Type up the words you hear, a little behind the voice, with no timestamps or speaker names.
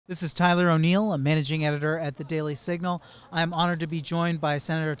This is Tyler O'Neill, a managing editor at the Daily Signal. I'm honored to be joined by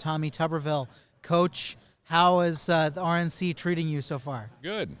Senator Tommy Tuberville. Coach, how is the RNC treating you so far?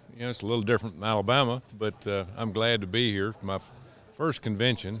 Good. You know, it's a little different than Alabama, but I'm glad to be here. My first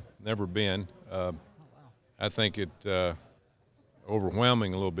convention, never been. I think it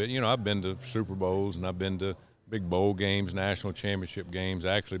overwhelming a little bit. You know, I've been to Super Bowls and I've been to big bowl games, national championship games.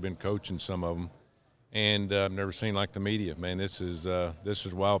 I actually been coaching some of them. And I've never seen like the media. Man, this is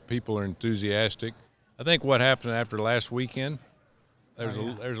wild. People are enthusiastic. I think what happened after last weekend, there's a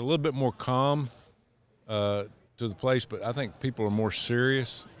little bit more calm to the place, but I think people are more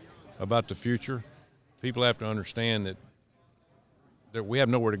serious about the future. People have to understand that we have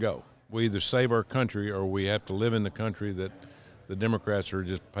nowhere to go. We either save our country or we have to live in the country that the Democrats are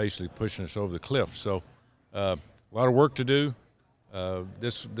just basically pushing us over the cliff. So a lot of work to do.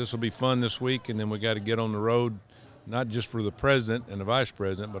 This will be fun this week, and then we got to get on the road, not just for the president and the vice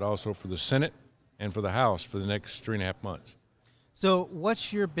president, but also for the Senate and for the House for the next 3.5 months. So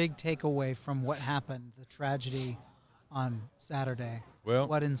what's your big takeaway from what happened, the tragedy on Saturday? Well,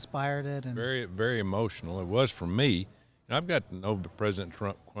 what inspired it? And very, very emotional. It was for me. And I've got to know President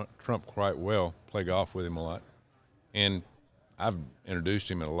Trump quite well, play golf with him a lot. And I've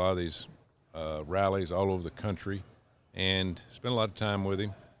introduced him at a lot of these rallies all over the country, and spent a lot of time with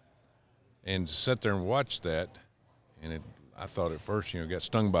him, and to sit there and watch that, and I thought at first, you know, got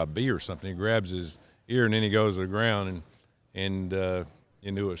stung by a bee or something. He grabs his ear and then he goes to the ground, and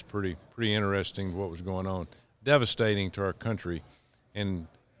you knew it was pretty interesting what was going on. Devastating to our country, and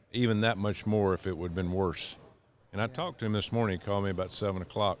even that much more if it would have been worse. And I talked to him this morning. He called me about 7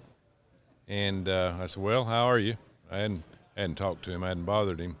 o'clock, and I said, "Well, how are you?" I hadn't talked to him. I hadn't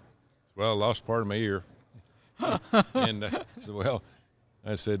bothered him. Well, I lost part of my ear. And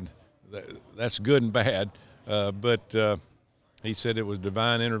I said, that's good and bad, but he said it was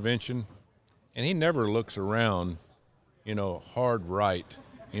divine intervention, and he never looks around, you know, hard right,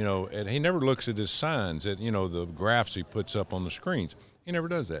 you know, and he never looks at his signs, at, you know, the graphs he puts up on the screens. He never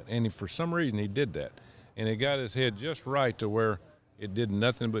does that, and for some reason he did that, and it got his head just right to where it did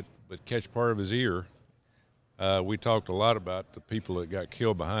nothing but catch part of his ear. We talked a lot about the people that got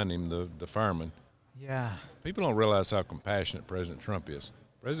killed behind him, the firemen. yeah. People don't realize how compassionate President Trump is.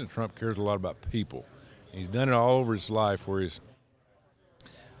 President Trump cares a lot about people. He's done it all over his life where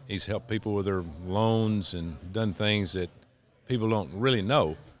he's helped people with their loans and done things that people don't really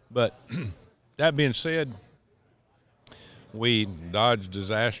know. But that being said, we dodged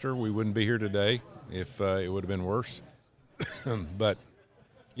disaster. We wouldn't be here today if it would have been worse. But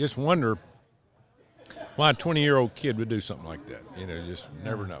just wonder why a 20-year-old kid would do something like that. You know, just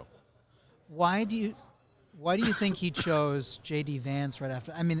never know. Why do you think he chose J.D. Vance right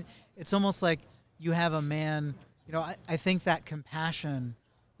after? I mean, it's almost like you have a man, you know, I think that compassionate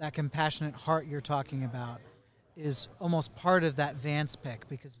heart you're talking about is almost part of that Vance pick,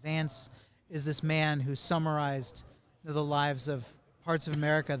 because Vance is this man who summarized, you know, the lives of parts of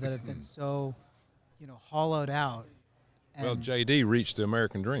America that have been so, you know, hollowed out. And well, J.D. reached the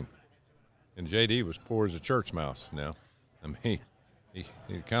American dream, and J.D. was poor as a church mouse now. I mean, he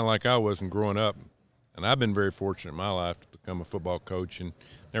kind of like I was growing up. And I've been very fortunate in my life to become a football coach, and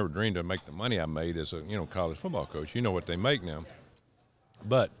never dreamed to make the money I made as a, you know, college football coach. You know what they make now.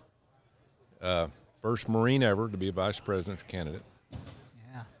 But first Marine ever to be a vice presidential candidate.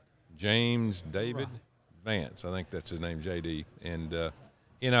 yeah, James David Vance, I think that's his name, J.D. And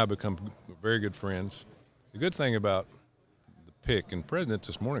he and I become very good friends. The good thing about the pick, and the president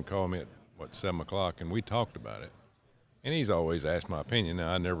this morning called me at 7 o'clock, and we talked about it. And he's always asked my opinion.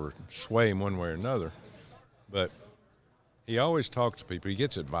 Now, I never sway him one way or another, but he always talks to people. He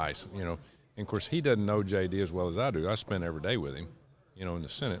gets advice, you know. And, of course, he doesn't know J.D. as well as I do. I spend every day with him, you know, in the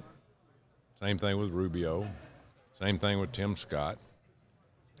Senate. Same thing with Rubio. Same thing with Tim Scott.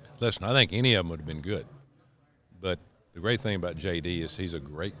 Listen, I think any of them would have been good. But the great thing about J.D. is he's a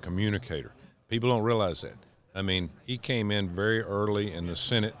great communicator. People don't realize that. I mean, he came in very early in the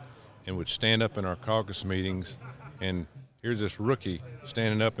Senate and would stand up in our caucus meetings, and here's this rookie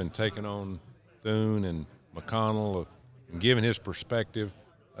standing up and taking on Thune and McConnell and giving his perspective.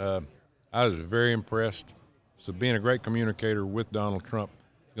 I was very impressed. So being a great communicator with Donald Trump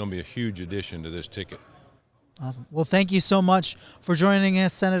is going to be a huge addition to this ticket. awesome. Well, thank you so much for joining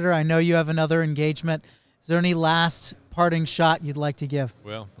us, Senator. I know you have another engagement. Is there any last parting shot you'd like to give?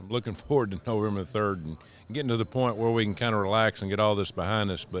 Well, I'm looking forward to November 3rd and getting to the point where we can kind of relax and get all this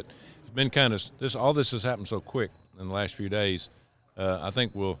behind us. But it's been kind of all this has happened so quick in the last few days. I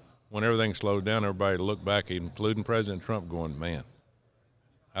think when everything slows down, everybody will look back, including President Trump, going, man,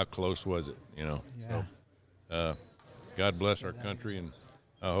 how close was it? You know. Yeah. So, God bless our country, and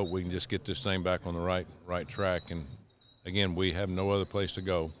I hope we can just get this thing back on the right track. And again, we have no other place to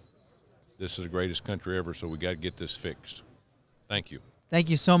go. This is the greatest country ever, so we got to get this fixed. Thank you. Thank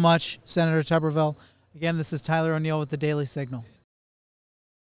you so much, Senator Tuberville. Again, this is Tyler O'Neill with the Daily Signal.